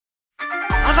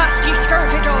nasty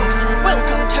scurvy dogs.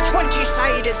 Welcome to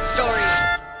 20-Sided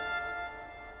Stories.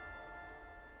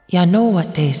 Ya know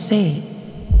what they say.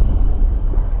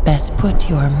 Best put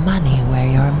your money where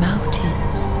your mouth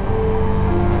is.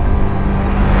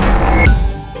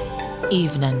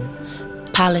 Evening.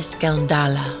 Palace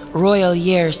Gandala, Royal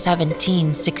Year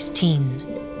 1716.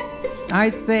 I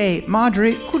say,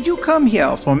 Marjorie, could you come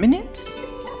here for a minute?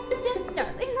 Yes,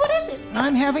 darling, what is it?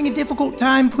 I'm having a difficult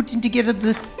time putting together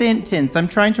this sentence. I'm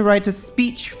trying to write a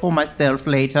speech for myself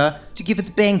later to give at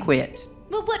the banquet.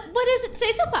 Well, what does it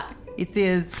say so far? It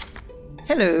says,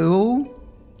 hello,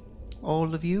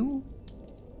 all of you.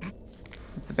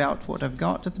 It's about what I've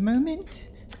got at the moment.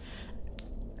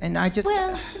 And I just...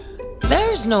 Well...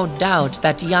 There's no doubt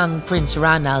that young Prince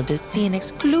Ronald is seen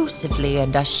exclusively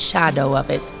in the shadow of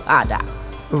his father,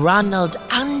 Ronald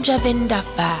Anjavinda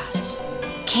Fast,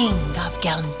 King of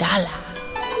Gandala.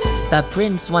 The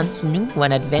prince once knew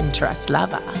an adventurous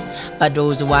lover, but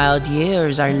those wild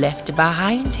years are left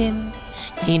behind him.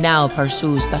 He now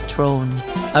pursues the throne,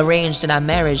 arranged in a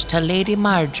marriage to Lady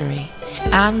Marjorie,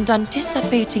 and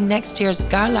anticipating next year's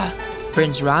gala.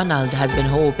 Prince Ronald has been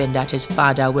hoping that his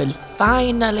father will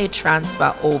finally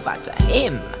transfer over to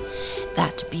him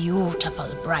that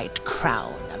beautiful bright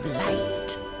crown of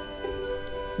light.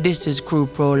 This is Crew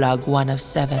Prologue 1 of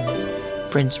 7.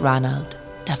 Prince Ronald,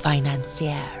 the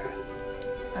financier.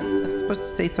 I'm supposed to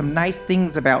say some nice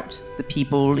things about the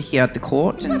people here at the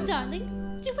court Well, and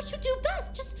darling, do what you do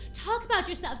best. Just talk about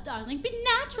yourself, darling. Be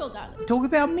natural, darling. talk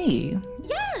about me.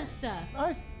 Yes!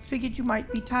 I figured you might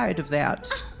be tired of that.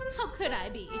 How could I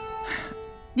be?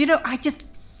 You know, I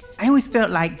always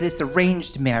felt like this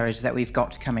arranged marriage that we've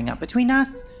got coming up between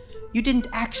us, you didn't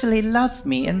actually love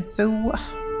me, and so,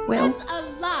 well... That's a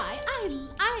lie.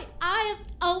 I've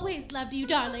always loved you,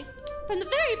 darling. From the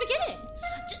very beginning.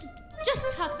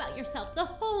 Just talk about yourself the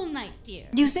whole night, dear.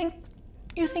 You think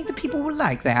the people will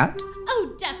like that?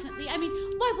 Oh, definitely. I mean,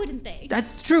 why wouldn't they?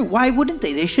 That's true. Why wouldn't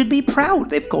they? They should be proud.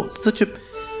 They've got such a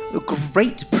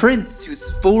great prince who's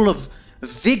full of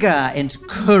vigor and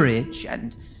courage.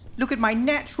 And look at my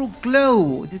natural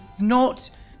glow. This is not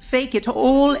fake at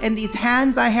all. And these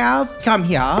hands I have, come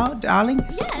here, darling.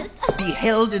 Yes. Be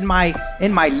held in my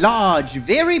large,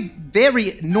 very,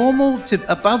 very normal to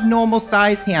above normal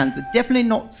size hands. They're definitely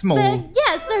not small.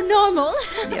 Yes, they're normal.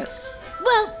 Yes.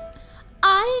 Well,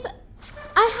 I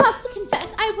have to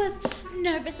confess, I was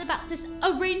nervous about this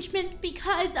arrangement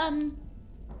because,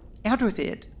 Out with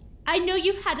it. I know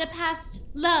you've had a past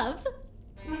love.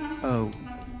 Oh,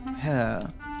 her.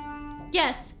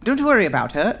 Yes. Don't worry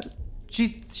about her.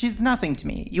 She's nothing to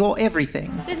me. You're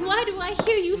everything. Then why do I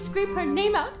hear you scream her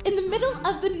name out in the middle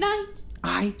of the night?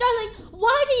 I Darling,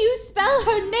 why do you spell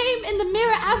her name in the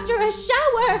mirror after a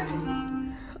shower?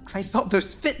 thought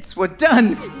those fits were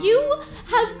done. You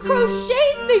have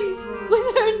crocheted things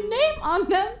with her name on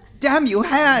them. Damn you,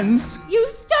 hands. You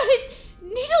studied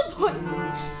needlepoint,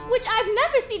 which I've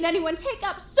never seen anyone take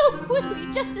up so quickly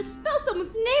just to spell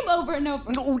someone's name over and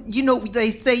over. Oh, you know,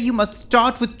 they say you must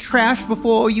start with trash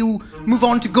before you move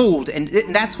on to gold, and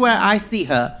that's where I see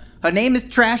her. Her name is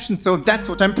Trash, and so that's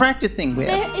what I'm practicing with.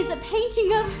 There is a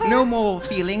painting of her. No more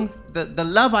feelings. The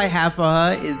love I have for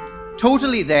her is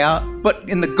totally there, but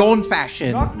in the gone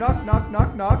fashion. Knock, knock, knock,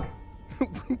 knock, knock.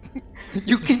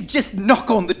 You can just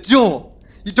knock on the door.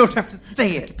 You don't have to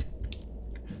say it.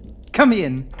 Come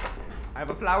in. I have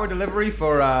a flower delivery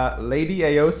for Lady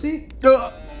Aosi.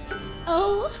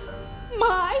 Oh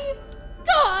my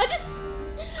God!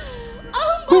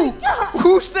 Oh my God!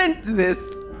 Who sent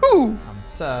this? Who?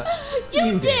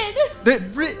 You did!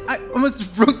 I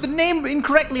almost wrote the name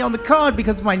incorrectly on the card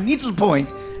because of my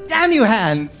needlepoint. Damn you,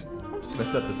 hands! I'm just gonna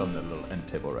set this on the little end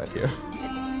table right here.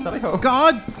 Tally-ho.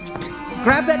 Guards,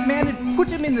 grab that man and put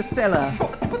him in the cellar. Oh,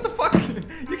 what the fuck?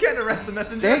 You can't arrest the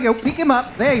messenger. There you go, pick him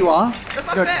up. There you are. That's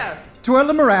not Good. fair. Twirl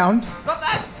him around. Not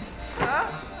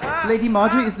that. Lady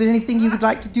Marjorie, is there anything you would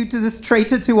like to do to this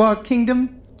traitor to our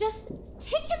kingdom? Just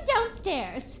take him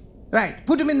downstairs. Right,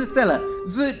 put him in the cellar.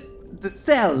 The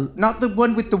cell, not the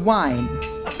one with the wine.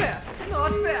 Not fair.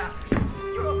 Not fair.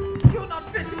 You're not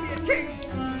fit to be a king.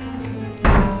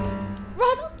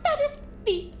 Ronald, that is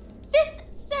the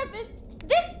 5th servant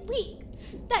this week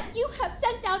that you have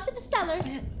sent down to the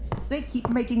cellars. They keep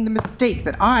making the mistake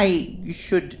that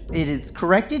it is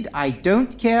corrected. I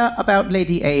don't care about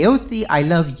Lady Aosi. I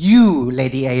love you,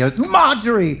 Lady Aosi.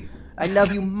 Marjorie! I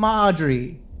love you,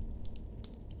 Marjorie.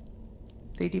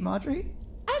 Lady Marjorie?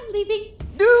 I'm leaving.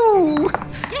 No!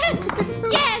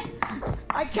 Yes!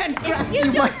 I can't If grasp you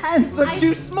you. My don't- hands are I-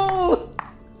 too small.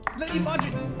 Lady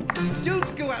Marjorie,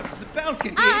 don't go out to the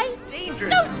balcony. I It's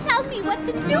dangerous. Don't tell me what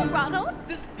to do, Ronald.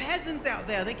 This peasant peasants out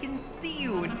there. They can see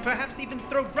you and perhaps even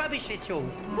throw rubbish at you.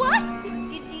 What?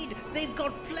 Indeed, they've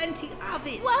got plenty of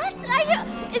it. What?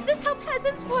 Is this how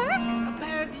peasants work?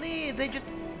 Apparently, they just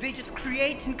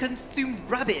create and consume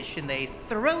rubbish and they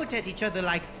throw it at each other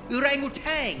like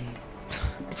orangutan.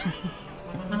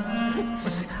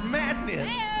 It's madness.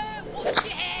 Watch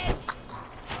your heads!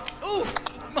 Oh,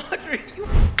 Marjorie, you've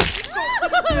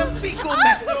got a fecal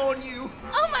matter on you.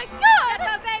 Oh my god!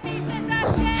 The babies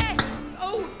deserve this!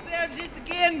 Oh, there it is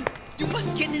again. You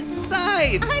must get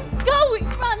inside. I'm going,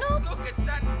 Ronald! Look, it's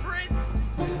that prince!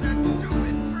 It's that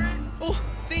stupid prince! Oh,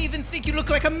 they even think you look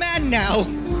like a man now.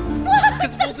 What?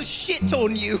 Because of all the shit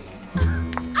on you.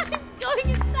 I'm going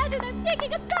inside and I'm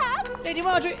taking a bath! Lady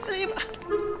Marjorie,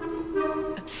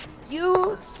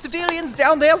 you civilians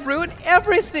down there ruin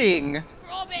everything.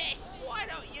 Rubbish! Why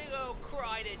don't you go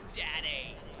cry to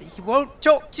Daddy? He won't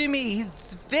talk to me.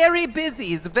 He's very busy.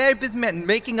 He's a very busy man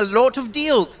making a lot of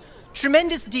deals.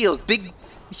 Tremendous deals. Big,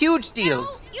 huge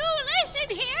deals. You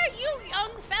listen here, you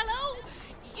young fellow!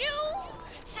 You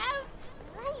have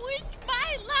ruined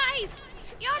my life!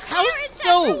 Your How parents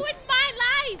so? have ruined my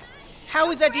life! How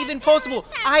is that even possible?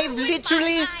 I've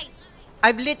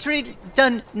literally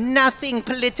done nothing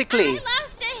politically. I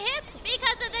lost a hip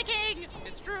because of the king!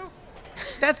 It's true.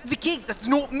 That's the king. That's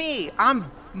not me. I'm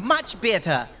much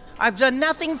better. I've done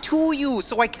nothing to you,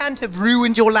 so I can't have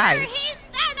ruined your You're life. his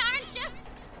son, aren't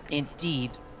you?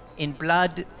 Indeed. In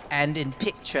blood and in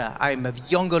picture, I'm a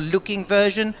younger looking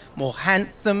version, more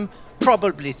handsome,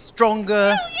 probably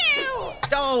stronger. You!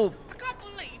 Oh, I can't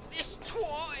believe this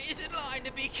twat is in line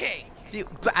to be king.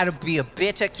 but I'll be a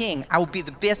better king. I will be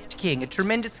the best king, a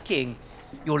tremendous king.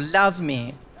 You'll love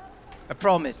me. I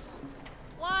promise.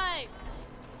 Why?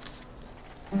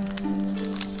 A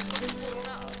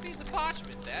piece of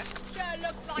parchment there. Sure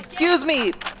looks like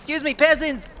Excuse me,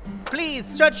 peasants.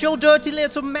 Please, shut your dirty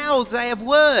little mouths. I have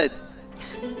words.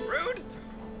 Rude?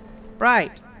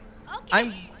 Right. Okay.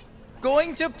 I'm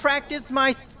going to practice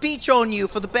my speech on you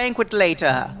for the banquet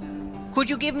later. Could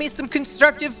you give me some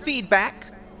constructive feedback?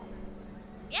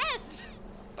 Yes!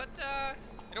 But,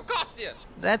 it'll cost you.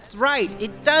 That's right,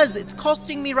 it does. It's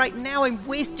costing me right now. I'm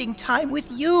wasting time with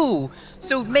you.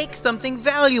 So make something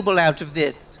valuable out of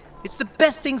this. It's the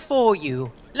best thing for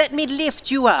you. Let me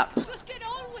lift you up. Just get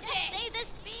on with Just it. say the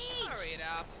speech! Hurry it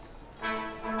up.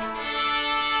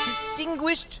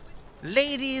 Distinguished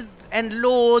ladies and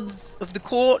lords of the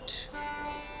court,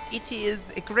 it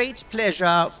is a great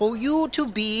pleasure for you to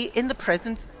be in the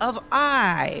presence of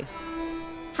I,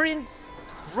 Prince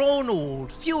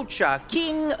Ronald, future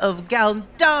King of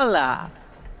Galdala.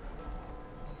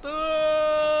 Boo!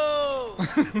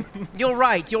 You're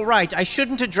right. I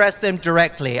shouldn't address them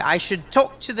directly. I should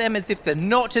talk to them as if they're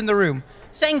not in the room.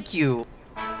 Thank you.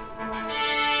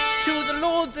 To the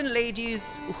lords and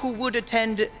ladies who would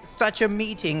attend such a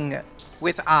meeting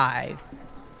with I,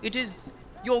 it is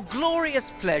your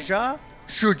glorious pleasure,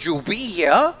 should you be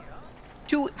here,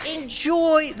 to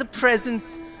enjoy the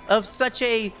presence of such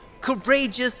a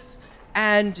courageous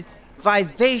and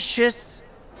vivacious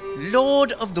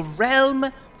Lord of the Realm,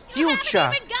 future I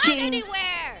haven't even gone King.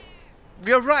 anywhere!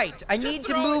 You're right. I need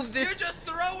to move You're this. just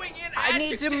throwing in I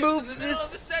need to adjectives move in the middle this-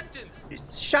 of the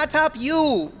sentence. Shut up,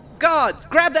 you! Guards,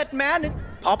 grab that man and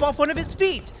pop off one of his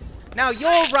feet. Now, you're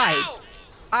right. Ow!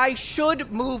 I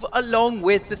should move along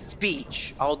with the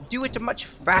speech. I'll do it much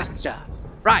faster.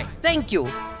 Right, thank you.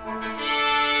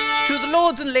 To the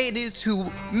lords and ladies who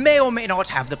may or may not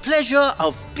have the pleasure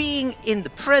of being in the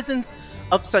presence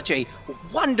of such a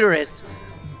wondrous,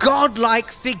 godlike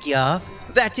figure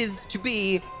that is to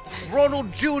be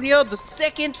Ronald Jr., the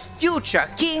second future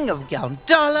King of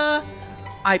Galdala,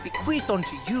 I bequeath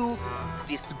unto you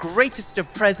this greatest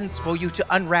of presents for you to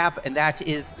unwrap, and that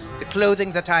is the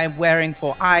clothing that I am wearing,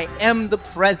 for I am the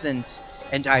present,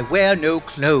 and I wear no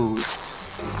clothes.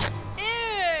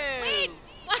 Wait!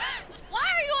 Why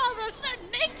are you all of a sudden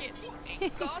naked?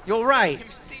 You're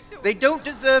right. They don't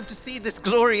deserve to see this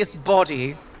glorious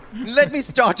body. Let me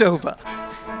start over.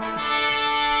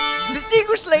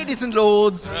 Distinguished ladies and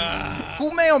lords,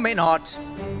 who may or may not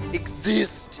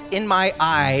exist in my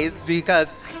eyes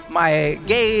because my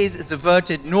gaze is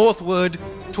averted northward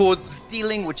towards the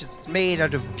ceiling, which is made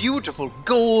out of beautiful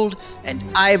gold and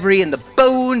ivory and the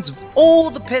bones of all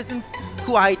the peasants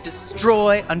who I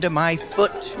destroy under my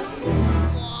foot.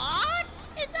 What?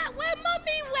 Is that where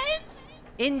Mummy went?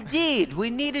 Indeed, we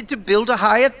needed to build a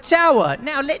higher tower.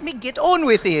 Now let me get on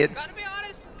with it. Gotta be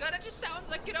honest, kinda just sounds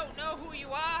like you don't know who you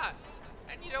are.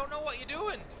 And you don't know what you're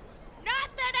doing. Not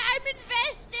that I'm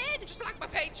invested! Just like my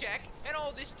paycheck, and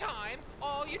all this time,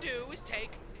 all you do is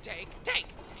take.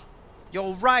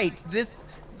 You're right.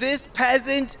 This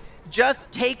peasant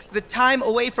just takes the time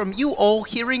away from you all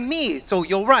hearing me. So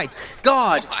you're right.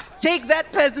 God, take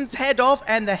that peasant's head off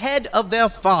and the head of their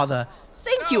father.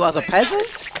 Thank you, other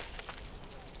peasant.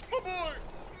 My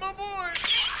boy!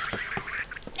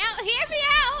 Now hear me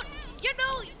out. You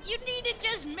know, you need to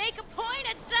just make a point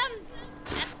at some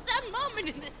moment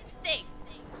in this thing.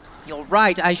 You're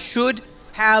right, I should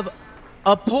have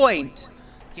a point.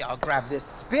 Here, I'll grab this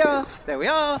spear. There we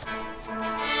are.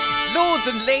 Lords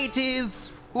and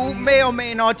ladies who may or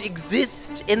may not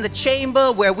exist in the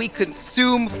chamber where we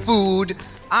consume food,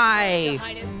 I,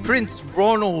 Prince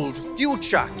Ronald,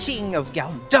 future King of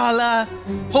Galdala,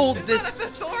 hold this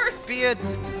spear.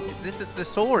 Is this a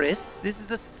thesaurus? This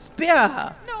is a spear.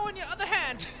 No, in your other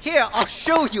hand. Here, I'll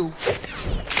show you.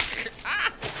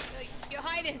 Your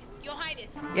Highness.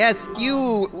 Yes,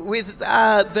 you with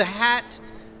the hat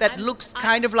that looks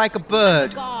kind of like a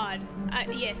bird. God.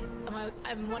 Yes,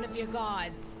 I'm one of your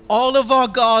gods. All of our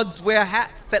gods wear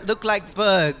hats that look like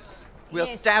birds. We're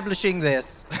Yes. establishing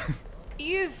this.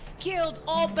 You've killed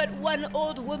all but one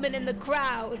old woman in the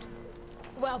crowd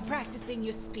while practicing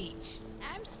your speech.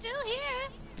 I'm still here.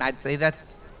 I'd say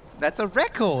that's a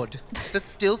record. There's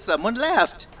still someone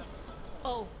left.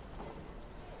 Oh,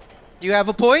 Do you have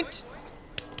a point?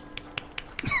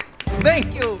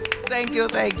 Thank you.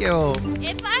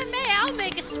 If I may, I'll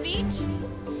make a speech.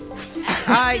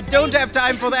 I don't have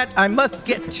time for that. I must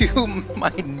get to my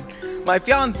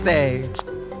fiancé.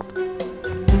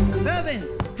 Servants,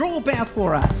 draw a bath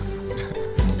for us.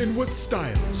 In what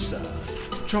style, sir?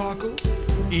 Charcoal?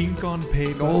 Ink on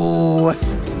paper? Oh,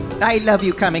 I love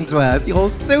you, Cummingsworth. You're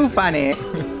so funny.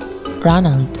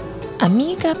 Ronald, a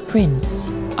meager prince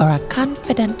or a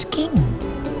confident king?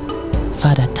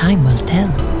 Father Time will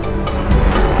tell.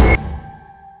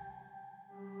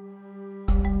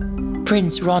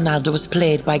 Prince Ronald was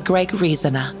played by Greg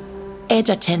Reasoner.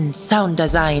 Edgerton sound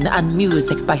design and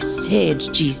music by Sage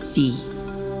GC.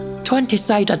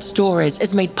 20-Sided Stories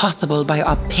is made possible by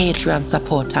our Patreon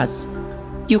supporters.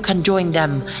 You can join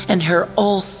them and hear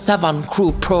all 7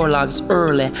 crew prologues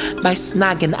early by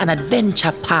snagging an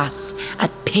adventure pass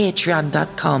at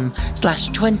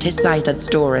patreon.com/20sided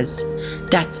stories.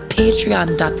 That's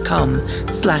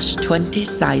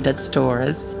patreon.com/20sided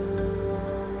stories.